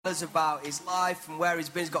us about his life and where he's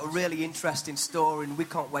been. He's got a really interesting story, and we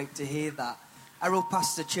can't wait to hear that. Errol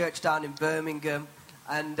pastors a church down in Birmingham,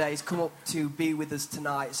 and he's come up to be with us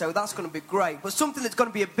tonight. So that's going to be great. But something that's going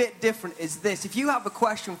to be a bit different is this. If you have a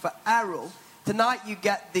question for Errol, tonight you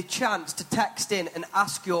get the chance to text in and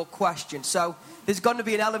ask your question. So there's going to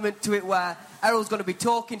be an element to it where Errol's going to be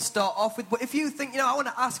talking to start off with. But if you think, I want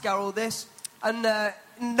to ask Errol this, and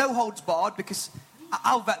no holds barred, because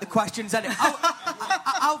I'll vet the questions anyway.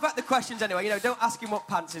 I'll vet the questions anyway. Don't ask him what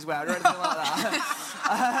pants he's wearing or anything like that.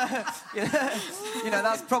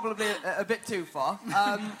 That's probably a bit too far.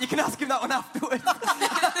 You can ask him that one afterwards.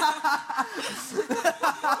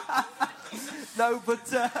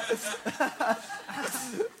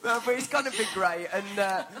 But it's going to be great,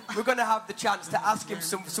 and we're going to have the chance to ask him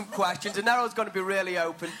some questions, and Errol's going to be really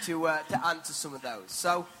open to answer some of those.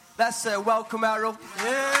 So let's welcome Errol.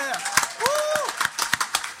 Yeah. Woo!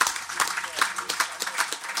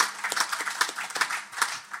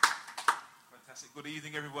 Good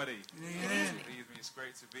evening, everybody. Yeah. Good evening. It's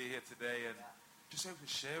great to be here today and just able to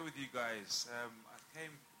share with you guys. I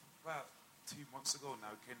came about 2 months ago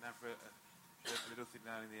now. I came down for a little thing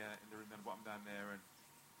down in the room down the bottom down there, and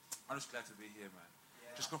I'm just glad to be here, man.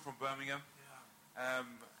 Yeah. Just come from Birmingham,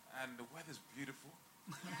 and the weather's beautiful,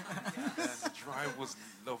 and the drive was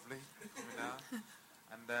lovely coming down.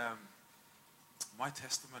 And my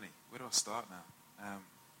testimony, where do I start now?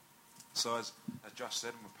 So as Josh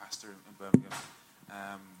said, I'm a pastor in Birmingham.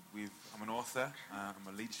 I'm an author. I'm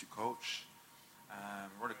a leadership coach. I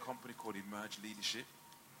run a company called Emerge Leadership,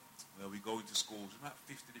 where we go into schools, about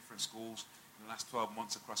 50 different schools in the last 12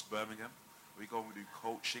 months across Birmingham. We go and we do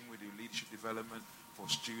coaching, we do leadership development for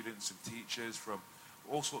students and teachers from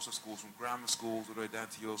all sorts of schools, from grammar schools all the way down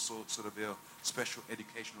to your sort of your special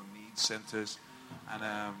educational needs centres.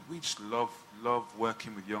 And we just love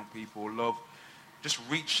working with young people, love just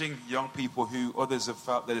reaching young people who others have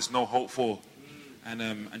felt that there's no hope for,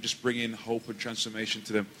 and just bringing hope and transformation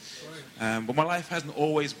to them. But my life hasn't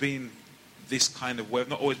always been this kind of way. I've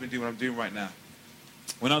not always been doing what I'm doing right now.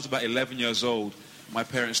 When I was about 11 years old, my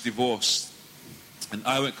parents divorced, and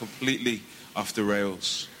I went completely off the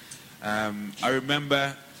rails. I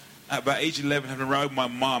remember at about age 11 having a row with my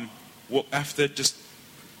mum. After just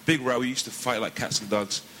big row, we used to fight like cats and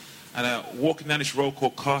dogs. And walking down this road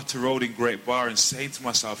called Carter Road in Great Bar and saying to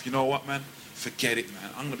myself, you know what, man? Forget it,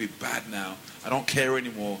 man. I'm going to be bad now. I don't care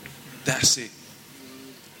anymore. That's it.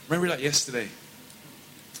 Remember that yesterday.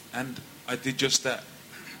 And I did just that.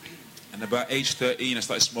 And about age 13, I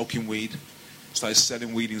started smoking weed. Started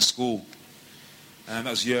selling weed in school. And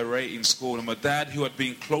that was year 8 in school. And my dad, who I'd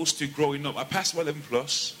been close to growing up, I passed my 11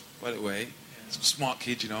 plus, by the way. Some smart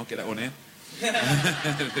kid, get that one in.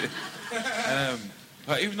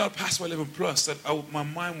 Even though I passed my 11 plus, my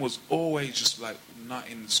mind was always just like not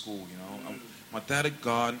in school, My dad had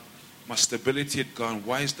gone, my stability had gone.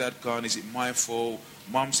 Why is dad gone? Is it my fault?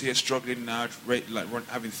 Mom's here struggling now,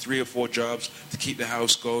 having 3 or 4 jobs to keep the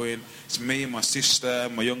house going. It's me and my sister,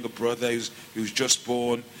 my younger brother who's just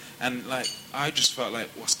born. And I just felt like,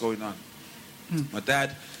 what's going on? My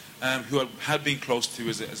dad, who I had been close to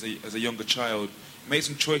as a younger child, made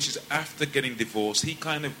some choices after getting divorced. He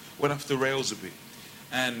kind of went off the rails a bit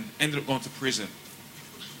and ended up going to prison.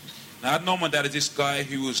 Now, I'd known my dad as this guy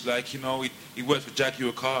who was he worked for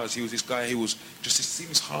Jaguar Cars. He was this guy who was just, it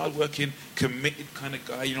seems, hard-working, committed kind of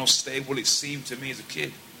guy, stable, it seemed to me as a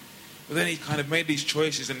kid. But then he kind of made these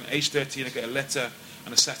choices, and at age 13, I get a letter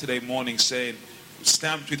on a Saturday morning saying,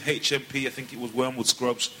 stamped with HMP, I think it was Wormwood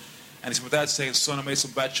Scrubs, and it's my dad saying, son, I made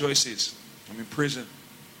some bad choices. I'm in prison.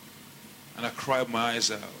 And I cried my eyes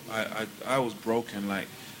out. I was broken, I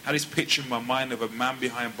had this picture in my mind of a man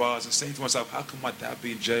behind bars and saying to myself, how can my dad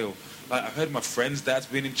be in jail? I've heard my friend's dad's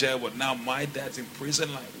been in jail, but now my dad's in prison.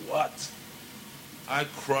 What? I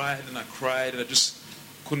cried and I just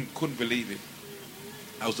couldn't believe it.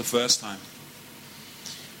 That was the first time.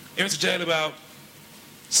 I went to jail about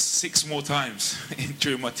 6 more times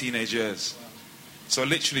during my teenage years. So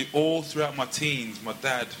literally all throughout my teens, my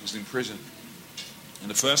dad was in prison. And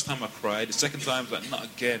the first time I cried, the second time I was not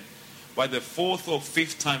again. By the 4th or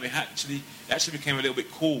 5th time, it actually became a little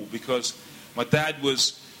bit cool, because my dad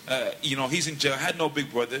was, he's in jail. I had no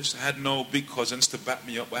big brothers. I had no big cousins to back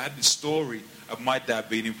me up. But I had this story of my dad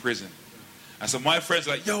being in prison. And so my friends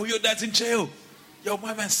were like, yo, your dad's in jail. Yo,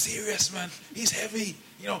 my man's serious, man. He's heavy.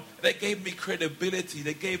 They gave me credibility.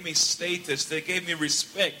 They gave me status. They gave me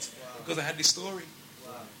respect because I had this story.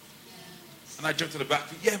 Wow. And I jumped to the back.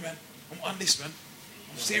 Yeah, man, I'm on this, man.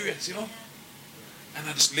 I'm serious, And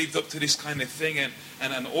I just lived up to this kind of thing.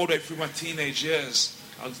 And all the way through my teenage years,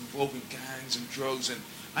 I was involved in gangs and drugs, and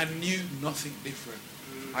I knew nothing different.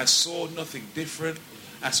 I saw nothing different.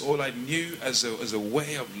 That's all I knew as a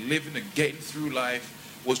way of living and getting through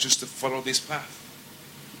life was just to follow this path.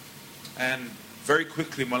 And very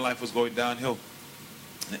quickly my life was going downhill.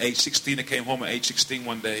 At age 16, I came home at age 16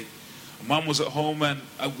 one day. Mum was at home and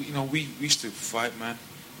we used to fight, man.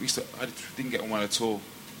 I didn't get on well at all.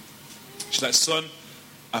 She's like, son,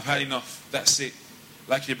 I've had enough. That's it.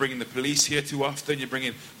 Like you're bringing the police here too often. You're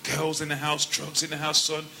bringing girls in the house, drugs in the house,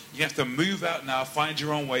 son. You have to move out now, find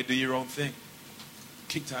your own way, do your own thing.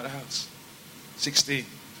 Kicked out of the house. 16.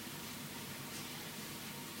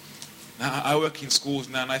 Now, I work in schools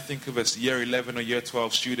now, and I think of a year 11 or year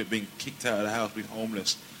 12 student being kicked out of the house, being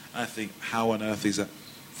homeless. And I think, how on earth is that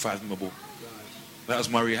fathomable? That was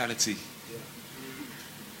my reality.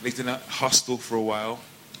 Lived in a hostel for a while.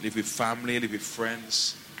 Lived with family, lived with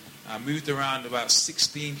friends. I moved around about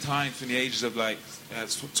 16 times between the ages of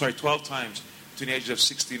 12 times between the ages of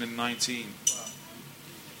 16 and 19.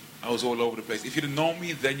 I was all over the place. If you'd have known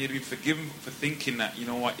me then, you'd be forgiven for thinking that, you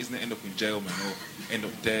know what, isn't it end up in jail, man, or end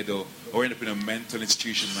up dead, or end up in a mental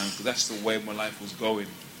institution, man, because that's the way my life was going.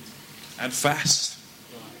 And fast.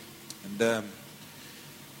 And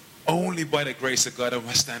only by the grace of God am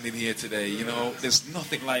I standing here today, you know. There's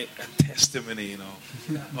nothing like a testimony, you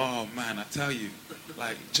know. Oh, man, I tell you,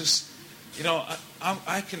 like, just, you know,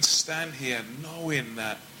 I can stand here knowing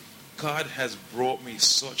that God has brought me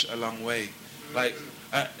such a long way. Like,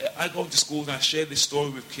 I go to schools and I share this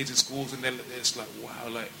story with kids in schools, and they're just like, wow,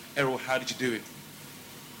 like, Errol, how did you do it?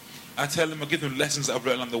 I tell them, I give them lessons that I've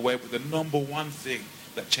learned along the way, but the number one thing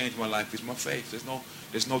that changed my life is my faith.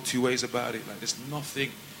 There's no two ways about it. Like, there's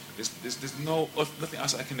nothing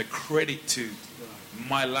else I can accredit to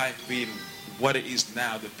my life being what it is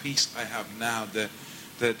now, the peace I have now,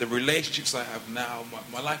 the relationships I have now.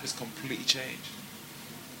 My life has completely changed.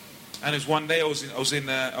 And it was one day I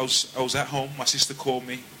was at home. My sister called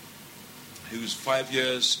me, who's 5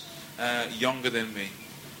 years younger than me.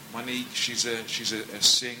 Monique, she's a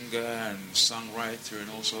singer and songwriter and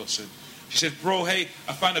all sorts. And she said, bro, hey,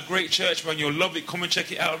 I found a great church, man. You'll love it. Come and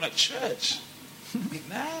check it out. I'm like, church?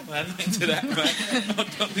 Nah, man, not into that, man.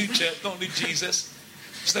 Don't do church. Don't do Jesus.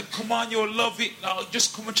 She's like, come on, you'll love it. No,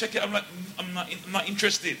 just come and check it out. I'm like, I'm not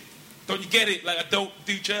interested. Don't you get it? Like, I don't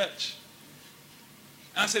do church.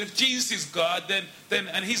 And I said, if Jesus is God, then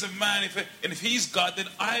and he's a man, if he's God, then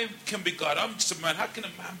I can be God. I'm just a man. How can a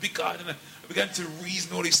man be God? And I began to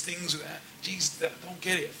reason all these things with that. Jesus, don't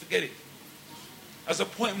get it. Forget it. There was a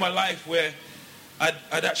point in my life where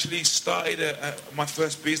I'd actually started my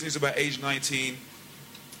first business about age 19,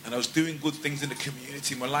 and I was doing good things in the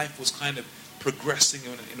community. My life was kind of progressing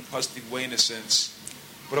in a positive way in a sense,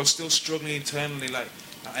 but I was still struggling internally. Like,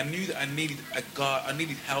 I knew that I needed a God, I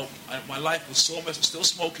needed help. My life was so messed up, still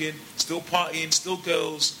smoking, still partying, still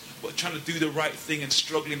girls, but trying to do the right thing and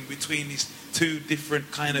struggling between these two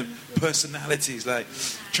different kind of personalities. Like,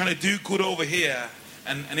 trying to do good over here,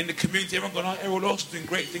 and in the community, everyone going, oh, Errol also doing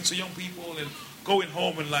great things for young people, and going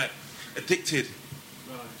home and like addicted.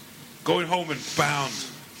 Right. Going home and bound.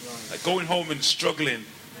 Right. Like, going home and struggling.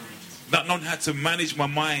 Not knowing how to manage my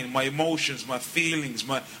mind, my emotions, my feelings,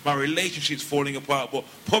 my relationships falling apart. But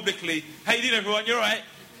publicly, how you doing, everyone? You all right?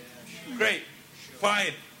 Yeah. Great. Sure.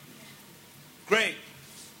 Fine. Great.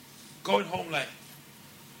 Going home like,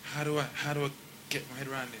 how do I get my head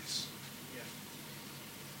around this?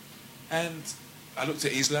 Yeah. And I looked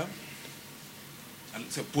at Islam. I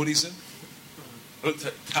looked at Buddhism. I looked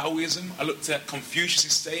at Taoism. I looked at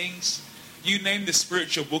Confucius' sayings. You name the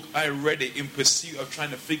spiritual book, I read it in pursuit of trying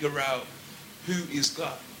to figure out who is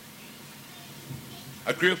God.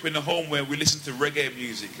 I grew up in a home where we listened to reggae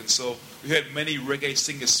music, and so we heard many reggae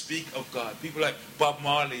singers speak of God. People like Bob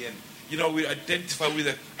Marley, and you know, we identify with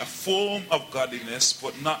a form of godliness,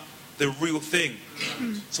 but not the real thing.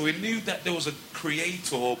 So we knew that there was a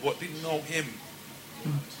creator, but didn't know him.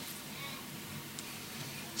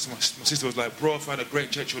 So my sister was like, bro, I found a great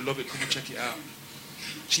church, you'll love it, come and check it out.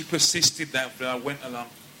 She persisted that, I went along.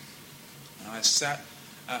 And I sat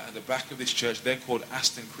at the back of this church, then called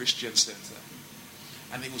Aston Christian Center.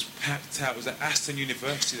 And it was packed out. It was at Aston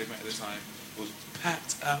University they met at the time. It was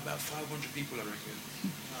packed out, about 500 people, I reckon.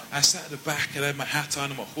 I sat at the back and I had my hat on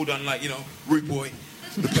and my hood on, like, you know, rude boy,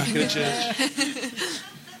 the back of the church.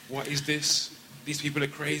 What is this? These people are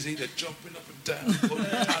crazy. They're jumping up and down.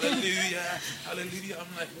 Hallelujah, hallelujah.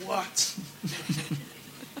 I'm like, what?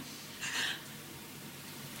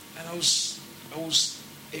 And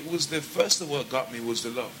it was the first of what got me was the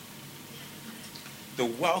love. The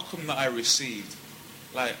welcome that I received.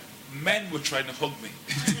 Like, men were trying to hug me.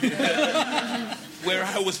 Where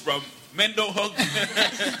I was from, men don't hug.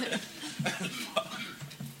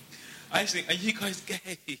 I used to think, are you guys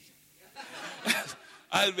gay?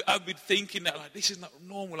 I've been thinking that, like, this is not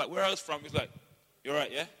normal. Like, where I was from, it's like, you're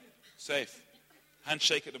right, yeah? Safe.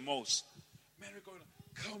 Handshake at the most. Man, we're going,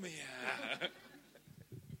 come here.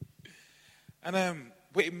 And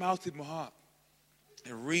but it melted my heart.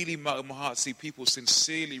 It really melted my heart to see people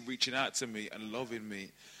sincerely reaching out to me and loving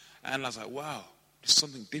me. And I was like, wow, there's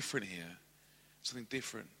something different here. Something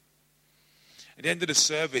different. At the end of the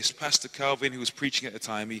service, Pastor Calvin, who was preaching at the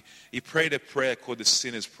time, he prayed a prayer called the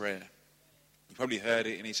Sinner's Prayer. You probably heard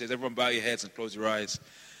it. And he says, everyone bow your heads and close your eyes.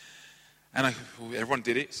 And everyone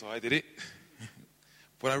did it, so I did it.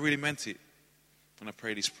 But I really meant it when I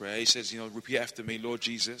prayed this prayer. He says, repeat after me, Lord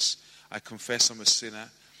Jesus, I confess I'm a sinner.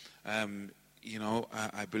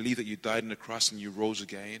 I believe that you died on the cross and you rose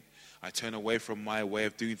again. I turn away from my way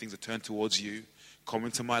of doing things. I turn towards you. Come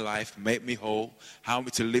into my life. Make me whole. Help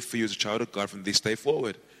me to live for you as a child of God from this day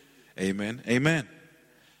forward. Amen. Amen.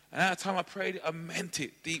 And at the time I prayed it, I meant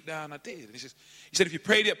it deep down. I did. And he said, if you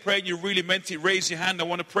prayed that prayer and you really meant it, raise your hand. I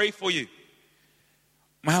want to pray for you.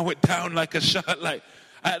 Man went down like a shot.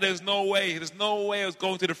 There's no way I was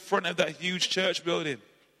going to the front of that huge church building.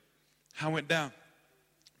 I went down.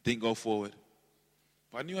 Didn't go forward.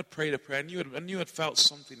 But I knew I'd prayed a prayer. I knew I'd felt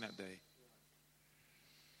something that day.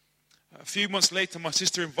 A few months later, my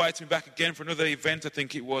sister invited me back again for another event, I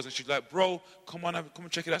think it was. And she's like, bro, come and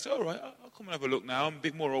check it out. I said, all right, I'll come and have a look now. I'm a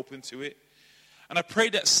bit more open to it. And I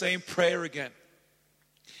prayed that same prayer again.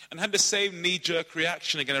 And had the same knee-jerk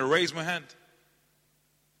reaction again. I raised my hand.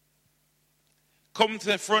 Come to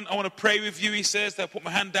the front, I want to pray with you, he says. I put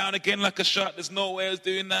my hand down again like a shot. There's no way I was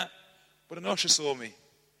doing that. But an usher saw me.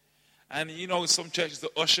 And in some churches, the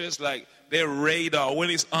ushers, their radar, when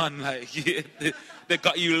it's on, they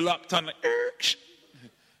got you locked on,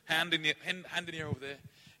 hand in the air over there.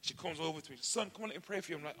 She comes over to me, son, come on, let me pray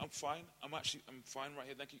for you. I'm like, I'm fine. I'm fine right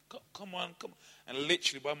here. Thank you. Come on. And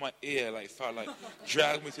literally by my ear, felt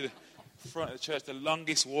dragged me to the front of the church. The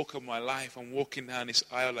longest walk of my life. I'm walking down this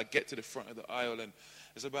aisle. I get to the front of the aisle, and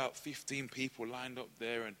there's about 15 people lined up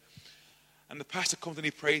there. And the pastor comes and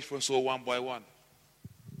he prays for us all one by one.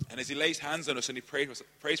 And as he lays hands on us and he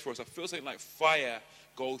prays for us, I feel something like fire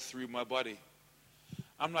go through my body.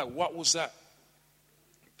 I'm like, what was that?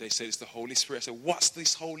 They said it's the Holy Spirit. I said, what's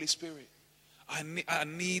this Holy Spirit? I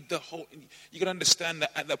need the whole. You can understand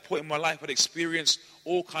that at that point in my life, I'd experienced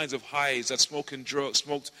all kinds of highs. I'd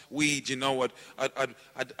smoked weed.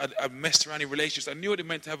 I'd messed around in relationships. I knew what it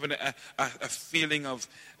meant to have a feeling of,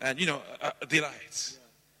 delight.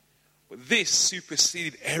 But this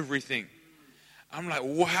superseded everything. I'm like,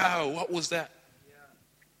 wow, what was that?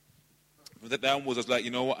 That down was, I was like,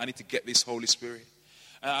 you know what? I need to get this Holy Spirit.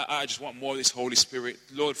 I just want more of this Holy Spirit.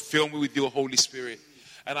 Lord, fill me with your Holy Spirit.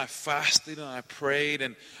 And I fasted and I prayed.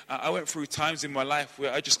 And I went through times in my life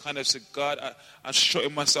where I just kind of said, God, I'm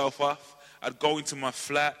shutting myself off. I'd go into my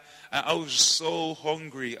flat. And I was so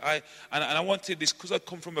hungry. And I wanted this, because I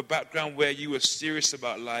come from a background where you were serious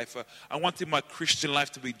about life. I wanted my Christian life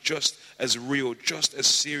to be just as real, just as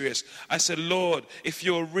serious. I said, Lord, if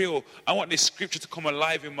you're real, I want this scripture to come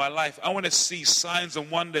alive in my life. I want to see signs and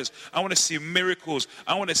wonders. I want to see miracles.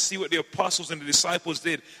 I want to see what the apostles and the disciples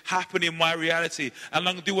did happen in my reality. And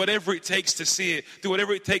I'm going to do whatever it takes to see it, do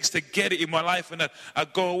whatever it takes to get it in my life. And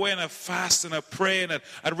I'd go away and I'd fast and I'd pray and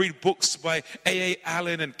I'd read books by A.A.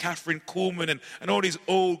 Allen and Catherine Kuhlman and all these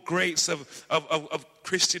old greats of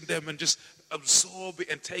Christendom, and just absorb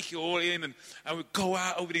it and take it all in. And we'd go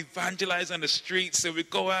out and we'd evangelize on the streets, and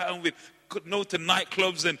we'd go out and we'd go to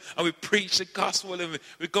nightclubs and we'd preach the gospel, and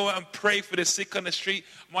we'd go out and pray for the sick on the street.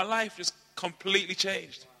 My life just completely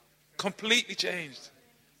changed. Completely changed.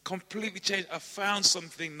 I found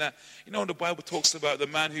something that, the Bible talks about the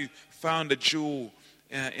man who found a jewel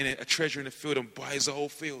in a treasure in the field and buys the whole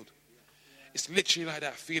field. It's literally like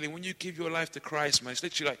that feeling when you give your life to Christ, man. It's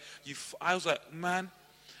literally like I was like, man,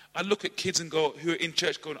 I look at kids and go, who are in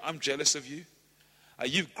church going, I'm jealous of you.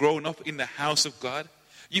 You've grown up in the house of God.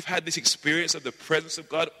 You've had this experience of the presence of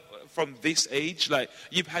God from this age.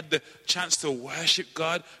 You've had the chance to worship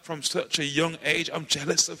God from such a young age. I'm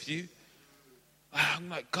jealous of you. I'm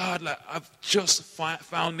like, God, I've just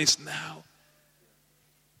found this now.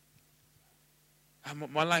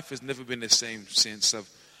 And my life has never been the same since.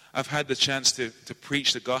 I've had the chance to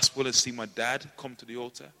preach the gospel and see my dad come to the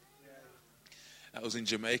altar. That was in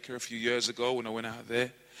Jamaica a few years ago when I went out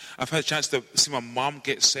there. I've had a chance to see my mom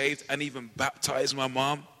get saved and even baptize my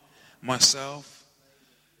mom, myself.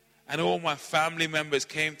 And all my family members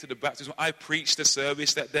came to the baptism. I preached the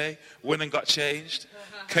service that day, went and got changed,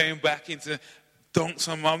 came back dunked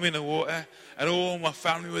my mum in the water. And all my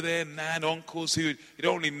family were there, 9 uncles who'd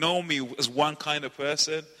only known me as one kind of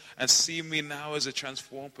person. and see me now as a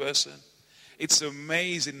transformed person. It's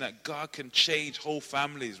amazing that God can change whole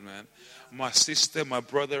families, man. My sister, my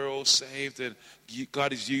brother are all saved, and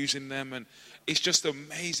God is using them, and it's just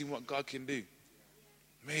amazing what God can do.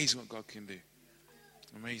 Amazing what God can do.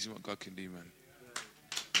 Amazing what God can do, man.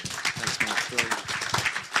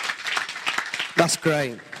 That's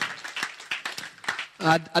great.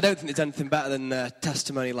 I don't think there's anything better than a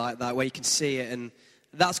testimony like that where you can see it, and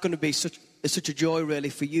that's going to be such a joy really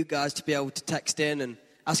for you guys to be able to text in and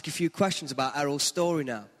ask a few questions about Errol's story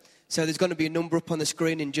now. So there's going to be a number up on the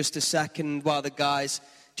screen in just a second while the guys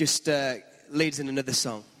just leads in another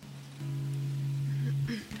song.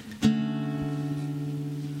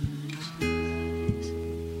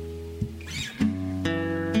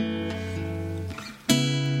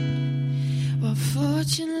 What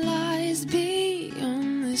fortune lies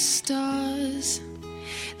beyond the stars,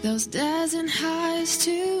 those desert heights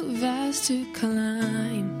too vast to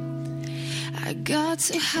climb. I got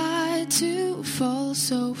too high to fall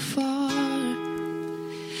so far,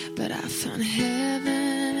 but I found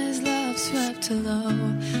heaven as love swept low.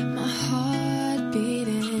 My heart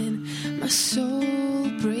beating, my soul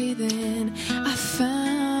breathing. I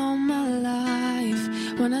found my life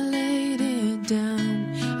when I laid it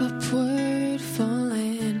down. Upward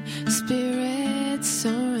falling, spirit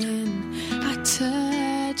soaring. I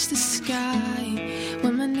touched the sky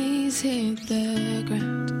when my knees hit the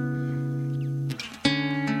ground.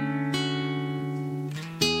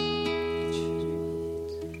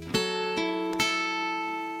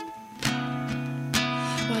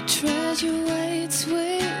 Treasure waits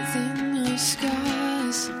within your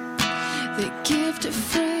scars. The gift of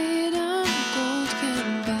freedom gold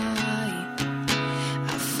can buy.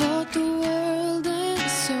 I fought the world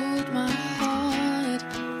and sold my heart.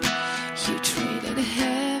 You traded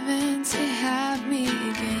heaven to have me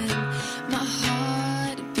again. My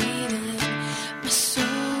heart beating, my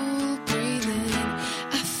soul breathing.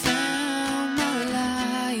 I found my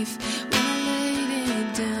life when I laid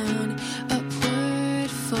it down.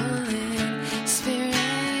 Falling,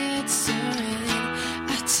 spirit soaring.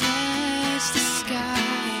 I touched the sky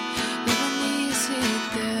when my knees hit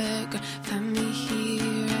the ground. Find me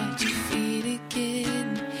here at your feet again.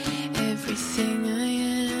 Everything I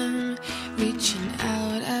am, reaching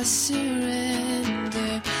out, I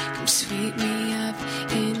surrender. Come sweep me up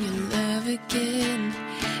in your love again,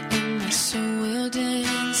 and my soul will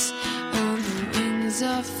dance on the wings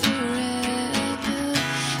of forever.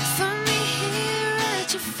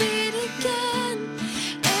 Your feet again,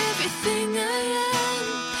 everything I am,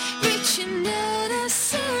 reaching out, I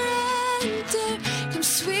surrender. Come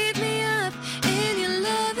sweep me up in your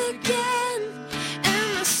love again,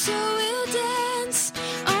 and my soul will dance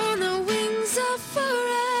on the wings of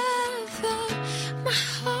forever. My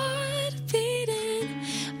heart beating,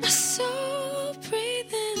 my soul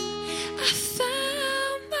breathing. I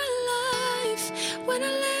found my life when I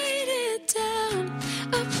laid it down.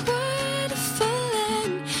 Upward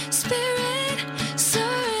falling, spirit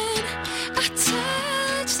soaring. I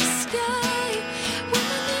touch the sky when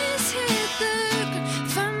my knees hit the ground.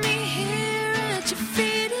 Find me here at your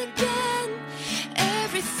feet again.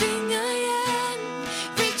 Everything I am,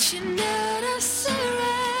 reaching out, I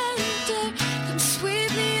surrender. Come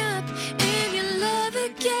sweep me up in your love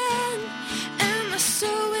again, and my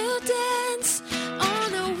soul will dance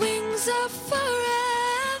on the wings of forever.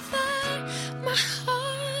 My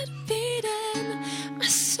heart beating, my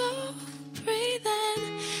soul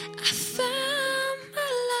breathing. I found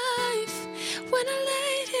my life when I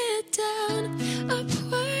laid it down.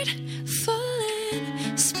 Upward falling,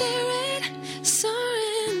 spirit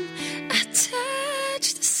soaring. I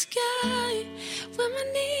touched the sky when my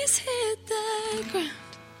knees hit the ground.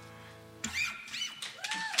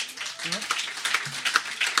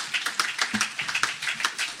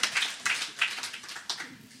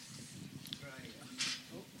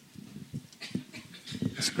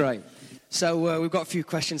 That's great. So we've got a few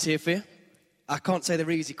questions here for you. I can't say they're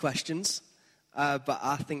easy questions, but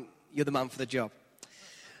I think you're the man for the job.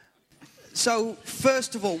 So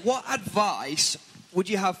first of all, what advice would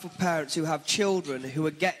you have for parents who have children who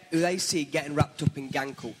they see getting wrapped up in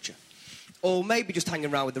gang culture, or maybe just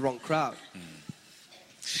hanging around with the wrong crowd?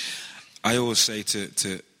 I always say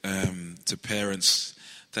to parents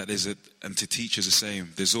that and to teachers the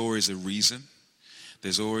same. There's always a reason.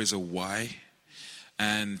 There's always a why.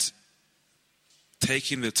 And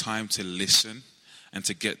taking the time to listen and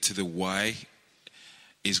to get to the why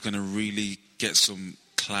is going to really get some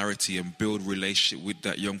clarity and build relationship with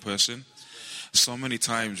that young person. So many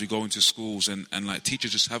times we go into schools and like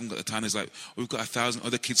teachers just haven't got the time. It's like, we've got 1,000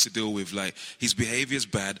 other kids to deal with. Like, his behavior is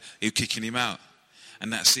bad, you're kicking him out.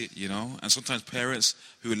 and that's it, you know. And sometimes parents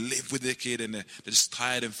who live with their kid and they're just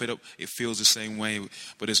tired and fed up, it feels the same way.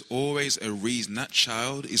 But there's always a reason. That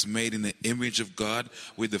child is made in the image of God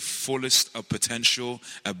with the fullest of potential,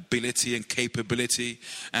 ability and capability.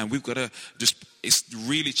 And we've got to it's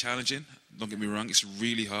really challenging. Don't get me wrong, it's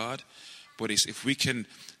really hard. But if we can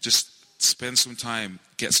just spend some time,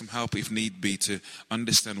 get some help if need be, to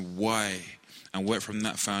understand why and work from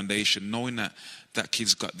that foundation, knowing that that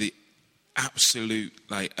kid's got the absolute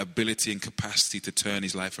ability and capacity to turn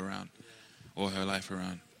his life around or her life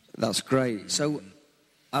around. That's great. So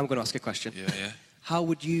I'm going to ask a question. Yeah. How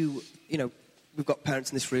would you know, we've got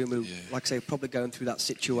parents in this room who, like I say, are probably going through that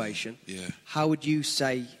situation. Yeah. How would you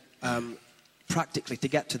say, practically, to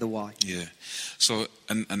get to the why? Yeah. So,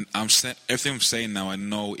 and everything I'm saying now, I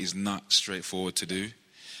know is not straightforward to do,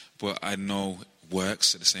 but I know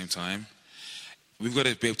works at the same time. We've got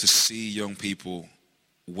to be able to see young people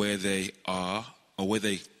where they are, or where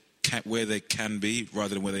they can be,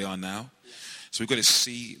 rather than where they are now. So we've got to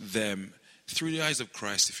see them through the eyes of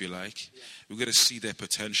Christ, if you like. We've got to see their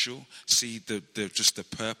potential, see the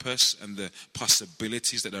purpose and the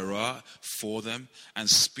possibilities that there are for them, and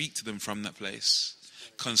speak to them from that place.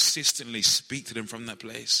 Consistently speak to them from that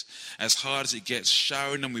place. As hard as it gets,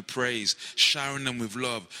 showering them with praise, showering them with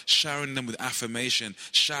love, showering them with affirmation,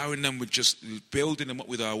 showering them with just building them up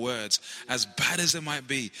with our words. As bad as it might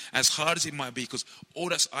be, as hard as it might be, because all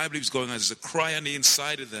that's, I believe, is going on is a cry on the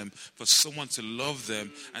inside of them for someone to love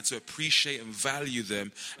them and to appreciate and value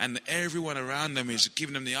them, and everyone around them is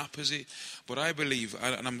giving them the opposite. But I believe,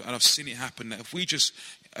 and I've seen it happen, that if we just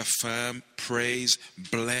affirm, praise,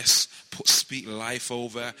 bless, speak life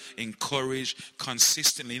over, encourage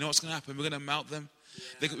consistently, you know what's going to happen? We're going to melt them.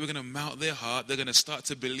 We're going to melt their heart. They're going to start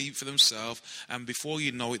to believe for themselves, and before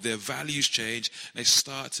you know it, their values change. They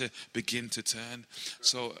start to begin to turn.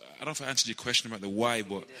 So I don't know if I answered your question about the why,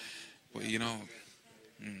 but you know.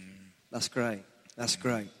 That's great. That's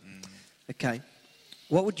great. Okay.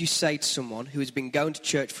 What would you say to someone who has been going to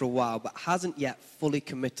church for a while but hasn't yet fully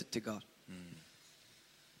committed to God?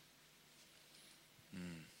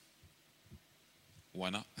 Why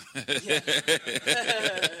not? Yeah.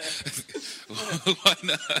 Why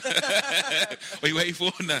not? What are you waiting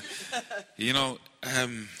for now? You know,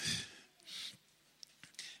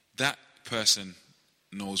 that person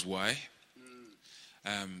knows why.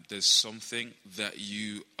 There's something that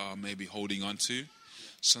you are maybe holding on to,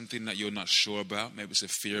 something that you're not sure about. Maybe it's a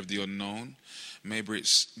fear of the unknown. Maybe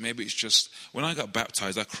it's just, when I got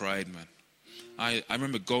baptized, I cried, man. I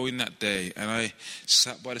remember going that day, and I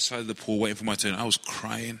sat by the side of the pool waiting for my turn. I was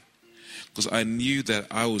crying because I knew that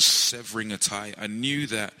I was severing a tie. I knew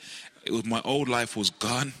that my old life was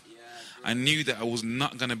gone. I knew that I was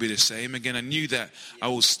not going to be the same again. I knew that I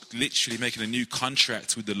was literally making a new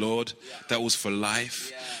contract with the Lord that was for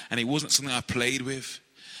life, and it wasn't something I played with.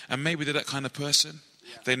 And maybe they're that kind of person.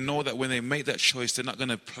 They know that when they make that choice, they're not going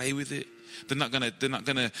to play with it. They're not going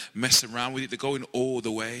to mess around with it. They're going all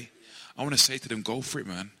the way. I want to say to them, go for it,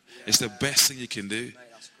 man. It's the best thing you can do. Mate,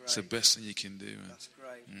 it's the best thing you can do, man. That's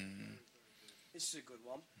great. This is a good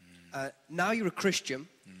one. Now you're a Christian.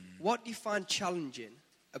 What do you find challenging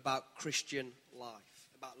about Christian life,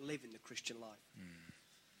 about living the Christian life?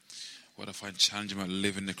 What I find challenging about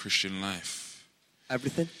living the Christian life?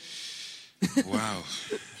 Everything. Wow.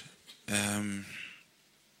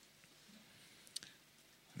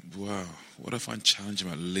 Wow. What I find challenging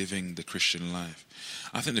about living the Christian life?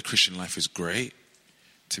 I think the Christian life is great,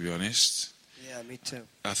 to be honest. Yeah, me too.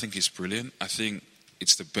 I think it's brilliant. I think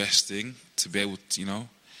it's the best thing to be able to, you know.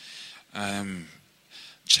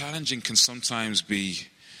 Challenging can sometimes be,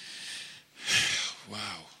 wow,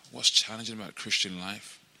 what's challenging about Christian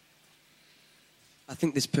life? I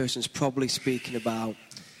think this person's probably speaking about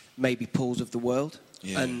maybe pulls of the world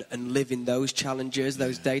and living those challenges,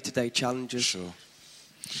 those day-to-day challenges. Sure.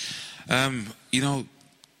 You know,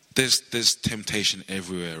 there's temptation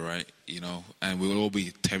everywhere, right? You know, and we will all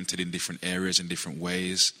be tempted in different areas, in different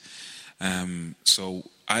ways. So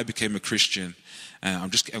I became a Christian, and I'm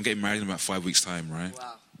getting married in about 5 weeks' time, right?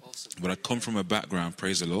 Wow, awesome. But I come from a background,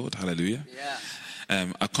 praise the Lord, hallelujah.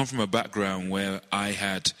 Yeah. I come from a background where I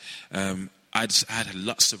had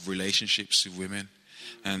lots of relationships with women,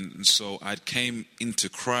 and so I came into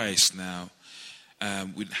Christ now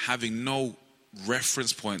with having no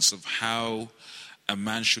reference points of how a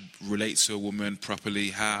man should relate to a woman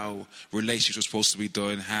properly, how relationships were supposed to be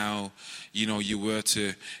done, how, you know, you were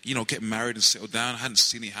to, you know, get married and settle down. I hadn't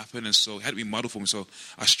seen it happen, and so it had to be modeled for me. So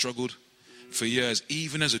I struggled for years.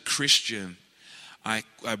 Even as a Christian, I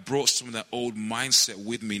brought some of that old mindset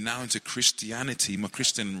with me now into Christianity, my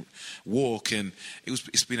Christian walk, and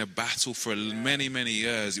it's been a battle for many, many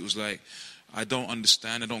years. It was like, I don't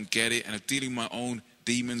understand, I don't get it, and I'm dealing with my own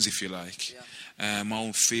demons, if you like. My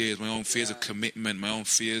own fears of commitment, my own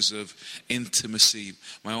fears of intimacy,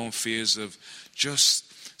 my own fears of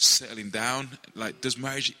just settling down. Like, is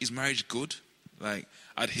marriage good? Like,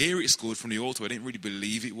 I'd hear it's good from the altar. I didn't really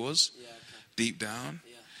believe it was deep down.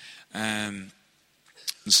 And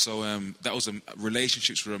so that was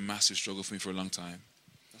relationships were a massive struggle for me for a long time.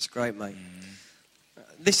 That's great, mate.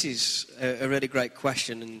 This is a really great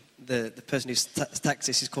question, and the person who's texted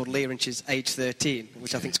this is called Leah, and she's age 13,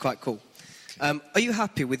 which I think is quite cool. Are you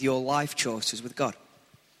happy with your life choices with God?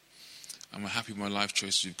 I'm happy with my life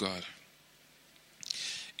choices with God.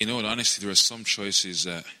 In all honesty, there are some choices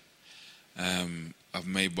that I've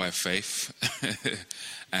made by faith.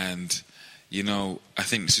 And, you know, I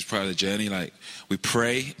think this is part of the journey. Like, we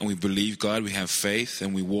pray and we believe God, we have faith,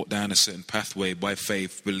 and we walk down a certain pathway by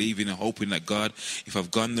faith, believing and hoping that God, if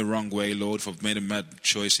I've gone the wrong way, Lord, if I've made a bad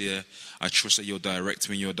choice here, I trust that you'll direct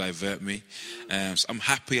me, you'll divert me. So I'm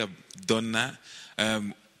happy I've done that.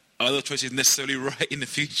 Other choices necessarily right in the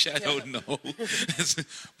future, I don't know.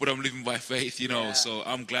 But I'm living by faith, you know, so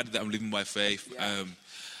I'm glad that I'm living by faith.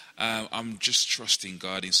 I'm just trusting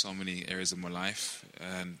God in so many areas of my life,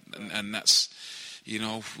 and that's, you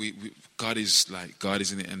know, God is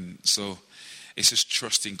in it, and so it's just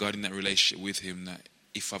trusting God in that relationship with Him, that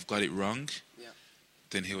if I've got it wrong,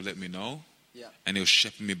 then He'll let me know, and He'll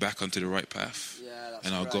shepherd me back onto the right path,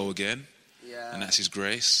 and I'll go again, and that's His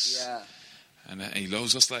grace. And He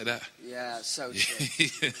loves us like that. Yeah, so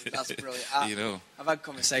true. That's brilliant. You know, I've had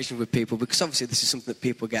conversations with people, because obviously this is something that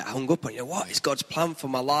people get hung up on. You know, what is God's plan for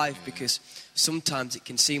my life? Because sometimes it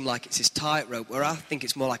can seem like it's this tightrope, where I think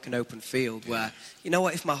it's more like an open field, where, you know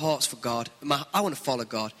what, if my heart's for God, I want to follow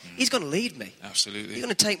God, He's going to lead me. Absolutely. He's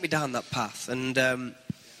going to take me down that path. And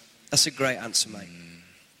that's a great answer, mate.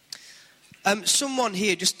 Someone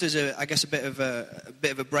here, just as a bit of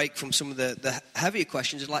a break from some of the heavier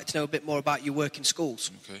questions, would like to know a bit more about your work in schools.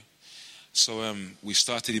 Okay. So we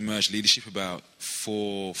started Emerge Leadership about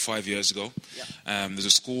 4 or 5 years ago. There's a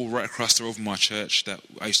school right across the road from my church that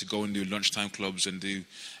I used to go and do lunchtime clubs and do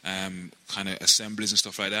kind of assemblies and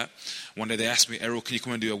stuff like that. One day they asked me, Errol, can you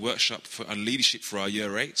come and do a workshop on leadership for our year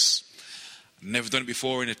 8s? Never done it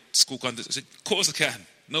before in a school context. I said, of course I can.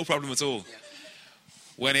 No problem at all.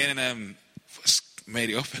 Went in and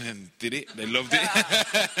made it up and then did it. They loved it.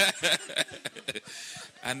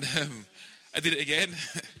 And I did it again.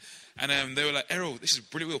 And they were like, Errol, this is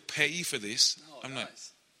brilliant. We'll pay you for this. I'm like,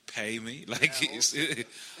 pay me? Like, it's,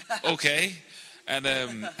 okay. And I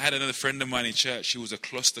had another friend of mine in church. He was a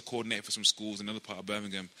cluster coordinator for some schools in another part of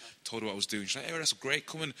Birmingham. Told her what I was doing. She's like, Errol, that's great.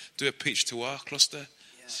 Come and do a pitch to our cluster.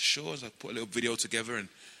 I said, sure. So I put a little video together and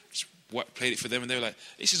just played it for them. And they were like,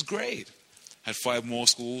 this is great. Had 5 more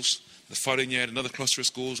schools. The following year, had another cluster of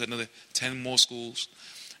schools, had another 10 more schools.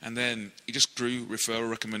 And then it just grew, referral,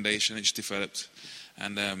 recommendation, it just developed.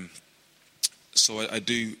 And so I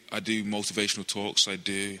do motivational talks, I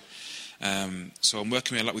do. So I'm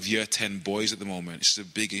working a lot with year 10 boys at the moment. It's a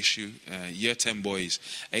big issue. Year 10 boys,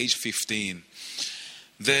 age 15.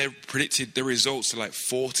 They're predicted, the results are like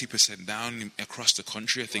 40% down across the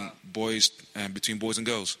country, I think, boys, between boys and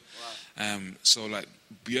girls. So like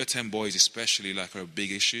year 10 boys especially like are a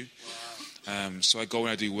big issue. So I go and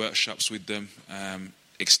I do workshops with them,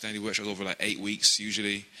 extended workshops over like 8 weeks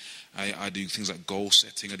usually. I do things like goal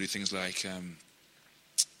setting, I do things like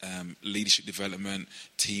leadership development,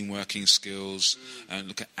 team working skills, and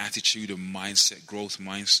look at attitude and mindset, growth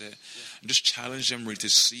mindset, and just challenge them really to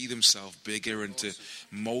see themselves bigger and to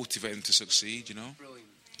motivate them to succeed, you know? Brilliant.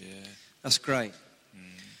 Yeah. That's great.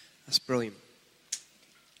 That's brilliant.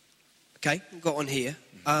 Okay, we've got one here.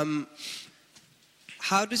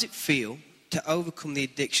 How does it feel to overcome the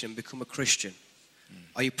addiction and become a Christian?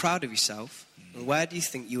 Are you proud of yourself? And where do you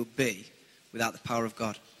think you would be without the power of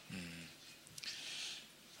God?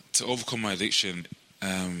 To overcome my addiction,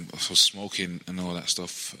 so smoking and all that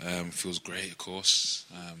stuff feels great, of course.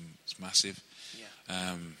 It's massive.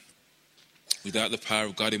 Without the power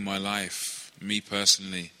of God in my life, me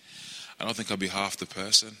personally, I don't think I'd be half the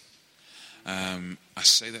person. I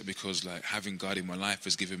say that because like having God in my life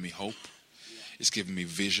has given me hope. It's given me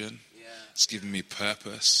vision. It's given me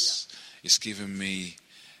purpose. It's given me,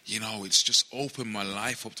 you know, it's just opened my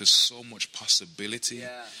life up to so much possibility.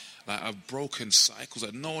 Like I've broken cycles.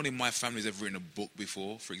 Like no one in my family's ever written a book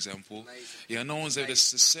before, for example. Yeah, no one's ever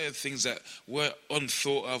said things that were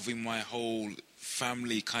unthought of in my whole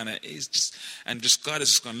family. Kind of is just, and just God has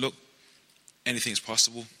just gone, look, anything's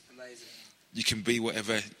possible. You can be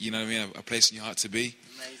whatever, you know what I mean, a place in your heart to be.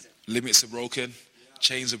 Amazing. Limits are broken.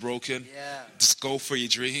 Chains are broken. Yeah. Just go for your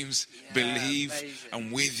dreams. Yeah, Believe. amazing.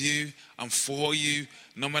 I'm with you. I'm for you.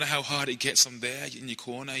 No matter how hard it gets, I'm there in your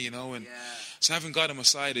corner, you know. And so having God on my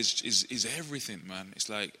side is everything, man. It's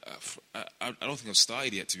like, I don't think I've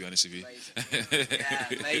started yet, to be honest with you. Amazing.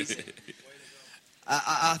 Yeah, amazing.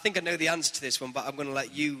 I think I know the answer to this one, but I'm going to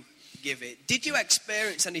let you give it. Did you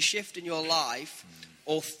experience any shift in your life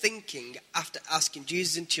or thinking after asking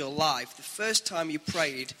Jesus into your life the first time you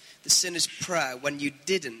prayed the sinner's prayer when you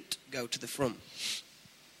didn't go to the front?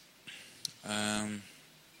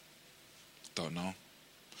 Don't know.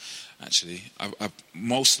 Actually, I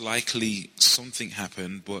most likely something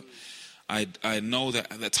happened, but I know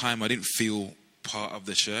that at that time I didn't feel part of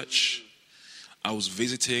the church. I was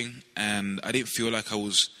visiting, and I didn't feel like I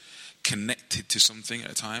was connected to something at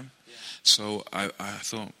the time. Yeah. So I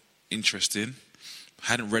thought, interesting.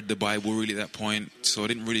 Hadn't read the Bible really at that point, so I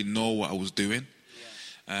didn't really know what I was doing.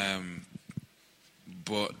 Yeah.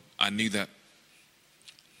 But I knew that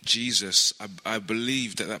Jesus, I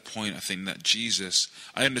believed at that point, I think that Jesus,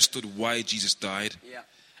 I understood why Jesus died. Yeah.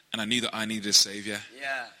 And I knew that I needed a Savior.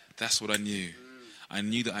 Yeah. That's what I knew. I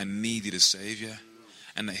knew that I needed a Savior,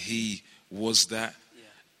 and that He was that. Yeah.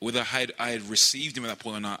 Whether I had received Him at that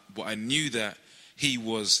point or not, but I knew that He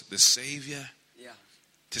was the Savior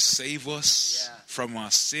to save us from our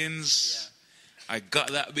sins. Yeah. I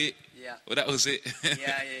got that bit. Yeah. Well, that was it.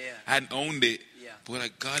 I hadn't owned it. Yeah. But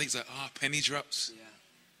like God, He's like, penny drops.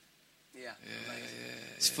 Yeah.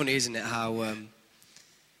 It's funny, isn't it, how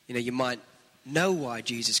you might know why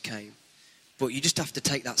Jesus came, but you just have to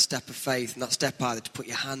take that step of faith, and that step either to put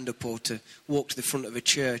your hand up or to walk to the front of a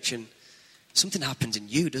church, and something happens in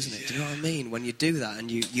you, doesn't it? Do you know what I mean? When you do that and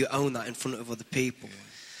you own that in front of other people. Yeah.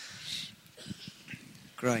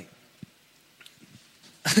 Great.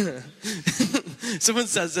 Someone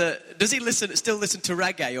says, does he still listen to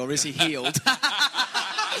reggae, or is he healed?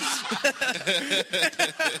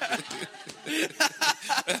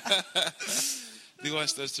 The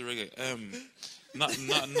wife does to reggae.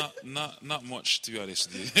 Not much, to be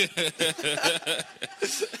honest with you.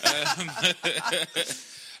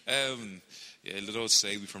 Yeah, a little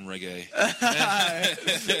saved from reggae.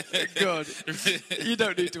 Good. You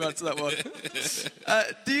don't need to answer that one.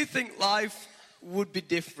 Do you think life would be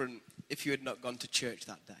different if you had not gone to church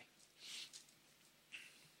that day?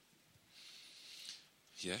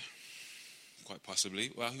 Yeah, quite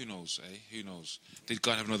possibly. Well, who knows, Who knows? Did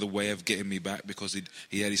God have another way of getting me back because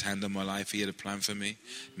he had His hand on my life? He had a plan for me.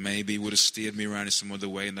 Maybe He would have steered me around in some other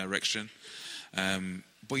way and direction.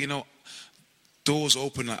 But doors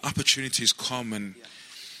open, like opportunities come, and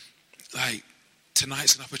like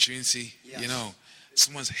tonight's an opportunity. Yeah.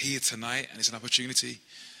 Someone's here tonight, and it's an opportunity,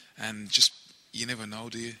 and just you never know,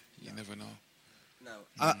 do you? You never know. No,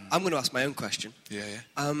 I'm going to ask my own question. Yeah.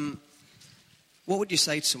 What would you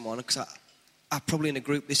say to someone? Because I probably in a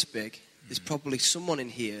group this big, there's probably someone in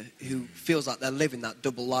here who feels like they're living that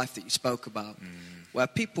double life that you spoke about, where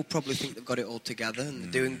people probably think they've got it all together and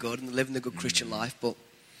they're doing good and they're living the good Christian life, but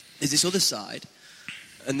there's this other side,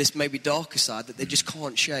 and this maybe darker side that they just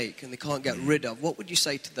can't shake and they can't get rid of. What would you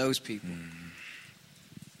say to those people?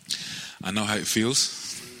 I know how it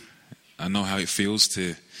feels. I know how it feels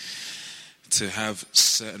to have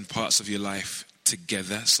certain parts of your life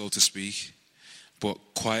together, so to speak, but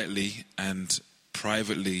quietly and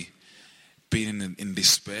privately being in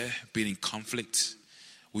despair, being in conflict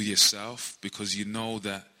with yourself, because you know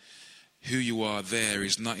that who you are there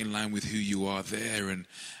is not in line with who you are there, and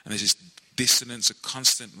there's this dissonance, a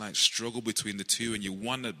constant struggle between the two, and you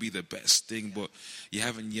want to be the best thing, but you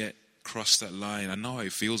haven't yet crossed that line. I know how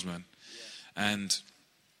it feels, man. And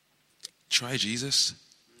try Jesus.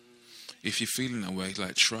 If you're feeling that way,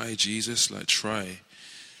 try Jesus, try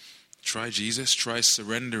Jesus, try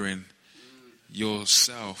surrendering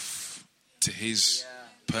yourself to His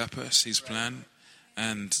purpose, His plan,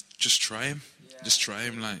 and just try Him. Just try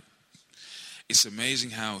Him. It's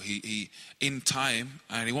amazing how he in time,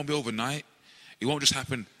 and it won't be overnight. It won't just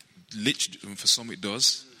happen. Literally, for some it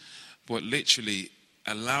does, but literally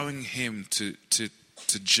allowing Him to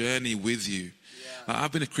journey with you.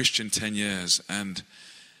 I've been a Christian 10 years, and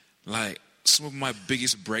some of my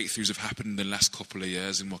biggest breakthroughs have happened in the last couple of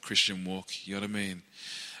years in my Christian walk. You know what I mean?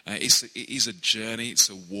 It is a journey. It's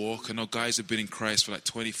a walk. I know guys who've been in Christ for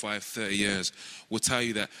 25, 30 years will tell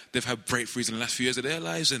you that they've had breakthroughs in the last few years of their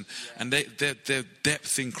lives, and their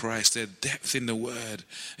depth in Christ, their depth in the Word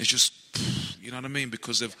is just, you know what I mean?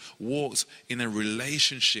 Because they've walked in a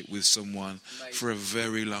relationship with someone for a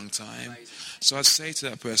very long time. So I'd say to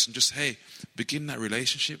that person, just, hey, begin that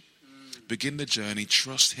relationship. begin the journey,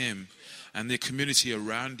 trust him and the community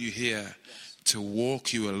around you here to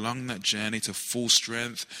walk you along that journey to full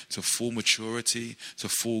strength, to full maturity, to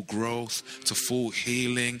full growth, to full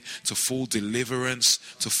healing, to full deliverance,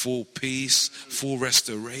 to full peace, full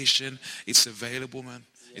restoration. It's available, man.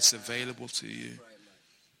 It's available to you.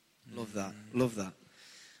 Love that. Love that.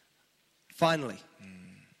 Finally,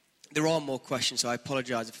 there are more questions, so I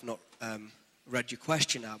apologize if I've not read your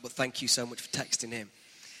question out, but thank you so much for texting in.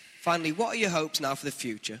 Finally, what are your hopes now for the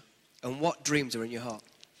future, and what dreams are in your heart?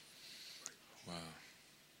 Wow.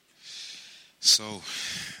 So,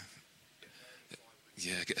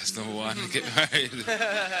 yeah, that's number one. Get married.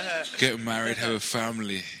 Get married, have a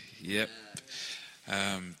family. Yep.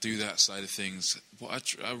 Do that side of things.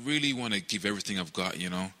 But I really want to give everything I've got,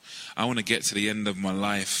 you know. I want to get to the end of my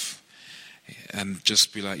life and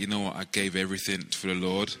just be like, you know what, I gave everything for the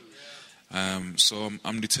Lord. So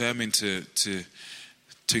I'm determined to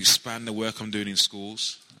expand the work I'm doing in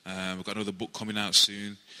schools. We've got another book coming out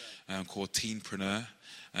soon called Teenpreneur.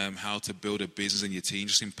 How to build a business in your teen,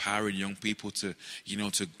 just empowering young people to, you know,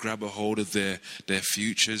 to grab a hold of their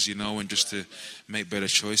futures, you know, and just to make better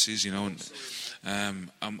choices, you know. And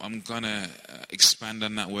I'm gonna expand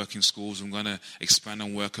on that work in schools. I'm gonna expand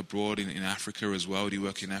on work abroad in Africa as well. Do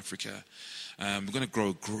work in Africa. We're going to grow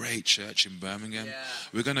a great church in Birmingham. Yeah.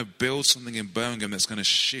 We're going to build something in Birmingham that's going to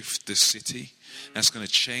shift the city. That's going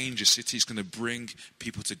to change the city. It's going to bring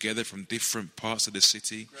people together from different parts of the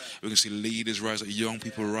city. Right. We're going to see leaders rise up, young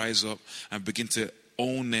people rise up and begin to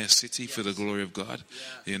own their city for the glory of God.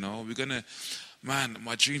 Yeah. You know, we're going to, man,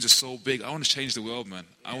 my dreams are so big. I want to change the world, man.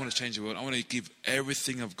 I want to change the world. I want to give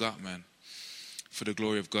everything I've got, man, for the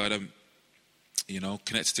glory of God. I'm, you know,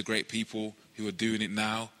 connected to great people who are doing it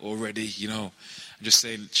now already, you know. I'm just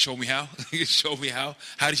saying, show me how. Show me how.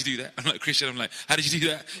 How did you do that? I'm like, Christian, I'm like, how did you do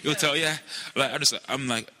that? You'll tell, yeah. Like, I'm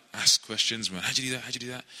like, ask questions, man. How'd you do that? How'd you do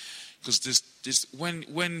that? Because there's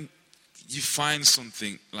when you find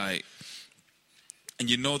something like, and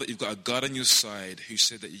you know that you've got a God on your side who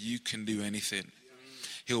said that you can do anything,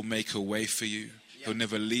 he'll make a way for you. He'll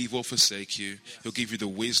never leave or forsake you. He'll give you the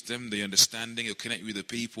wisdom, the understanding. He'll connect you with the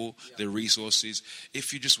people, the resources.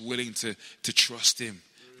 If you're just willing to trust him,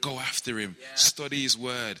 go after him, study his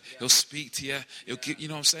word. He'll speak to you. He'll give, you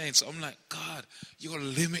know what I'm saying? So I'm like, God, you're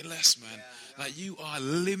limitless, man. Like, you are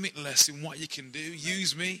limitless in what you can do.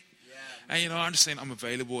 Use me. And, you know, I'm just saying I'm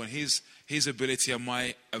available. And his ability and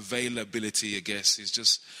my availability, I guess, is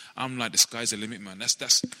just, I'm like, the sky's the limit, man.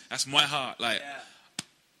 That's my heart. Like,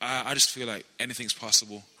 I just feel like anything's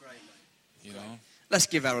possible. Great, you know. Let's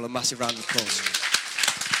give Errol a massive round of applause.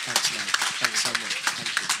 Thanks, mate. Thanks so much. Thank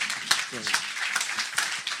you.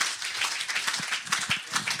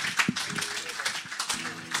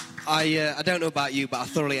 Brilliant. I don't know about you, but I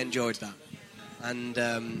thoroughly enjoyed that.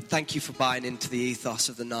 And thank you for buying into the ethos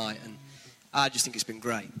of the night. And I just think it's been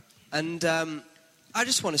great. And I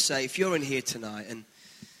just want to say, if you're in here tonight and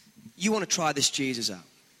you want to try this Jesus out,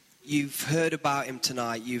 you've heard about him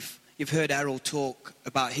tonight. You've heard Errol talk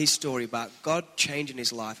about his story, about God changing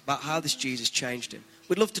his life, about how this Jesus changed him.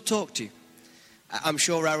 We'd love to talk to you. I'm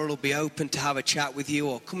sure Errol will be open to have a chat with you,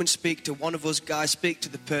 or come and speak to one of us guys, speak to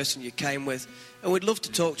the person you came with, and we'd love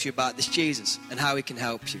to talk to you about this Jesus and how he can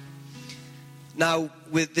help you. Now,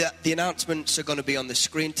 with the announcements are going to be on the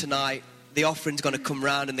screen tonight. The offering's going to come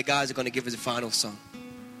round, and the guys are going to give us a final song.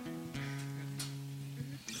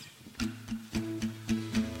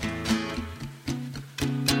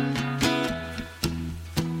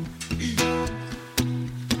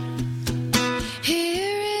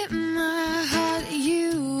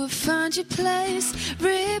 Your place,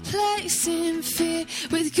 replacing fear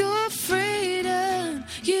with your freedom.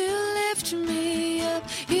 You lift me up,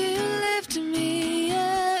 you lift me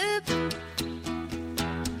up.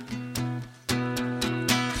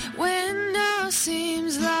 When all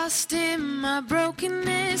seems lost in my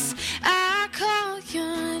brokenness, I call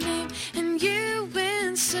your name and you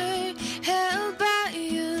answer. Held by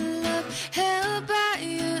your love, held by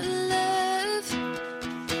your love.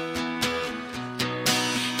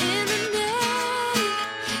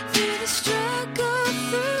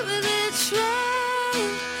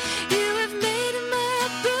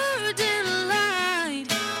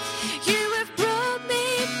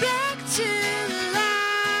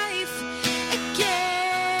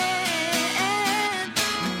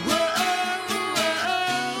 Whoa.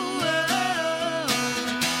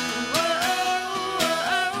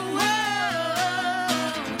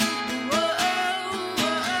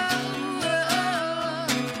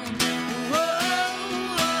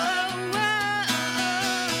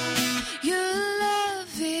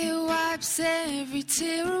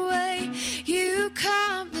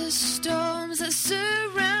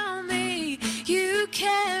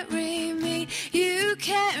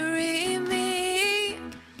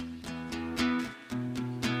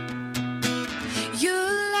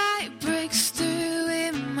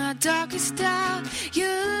 darkest hour,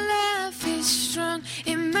 your love is strong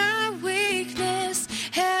in my weakness.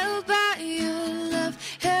 Held by your love,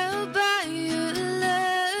 held by your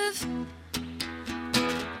love.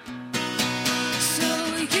 So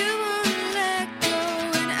you won't let go,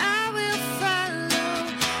 and I will follow.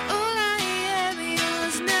 All I am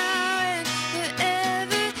yours now and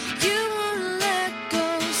forever. You won't let go,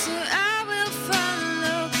 so I will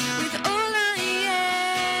follow with all I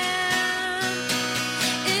am.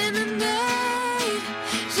 In the night,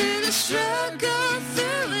 through the struggle,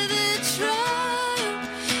 through the trial,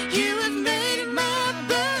 you have made my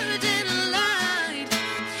burden light.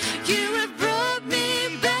 You have brought me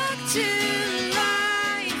back to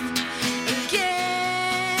life again.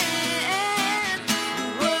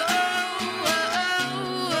 Whoa, whoa,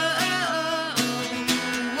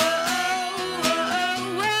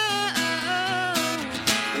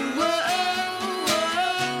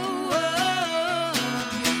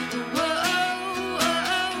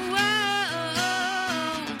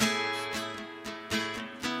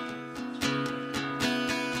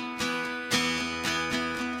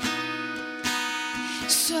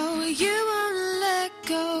 so you won't let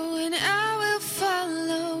go, and I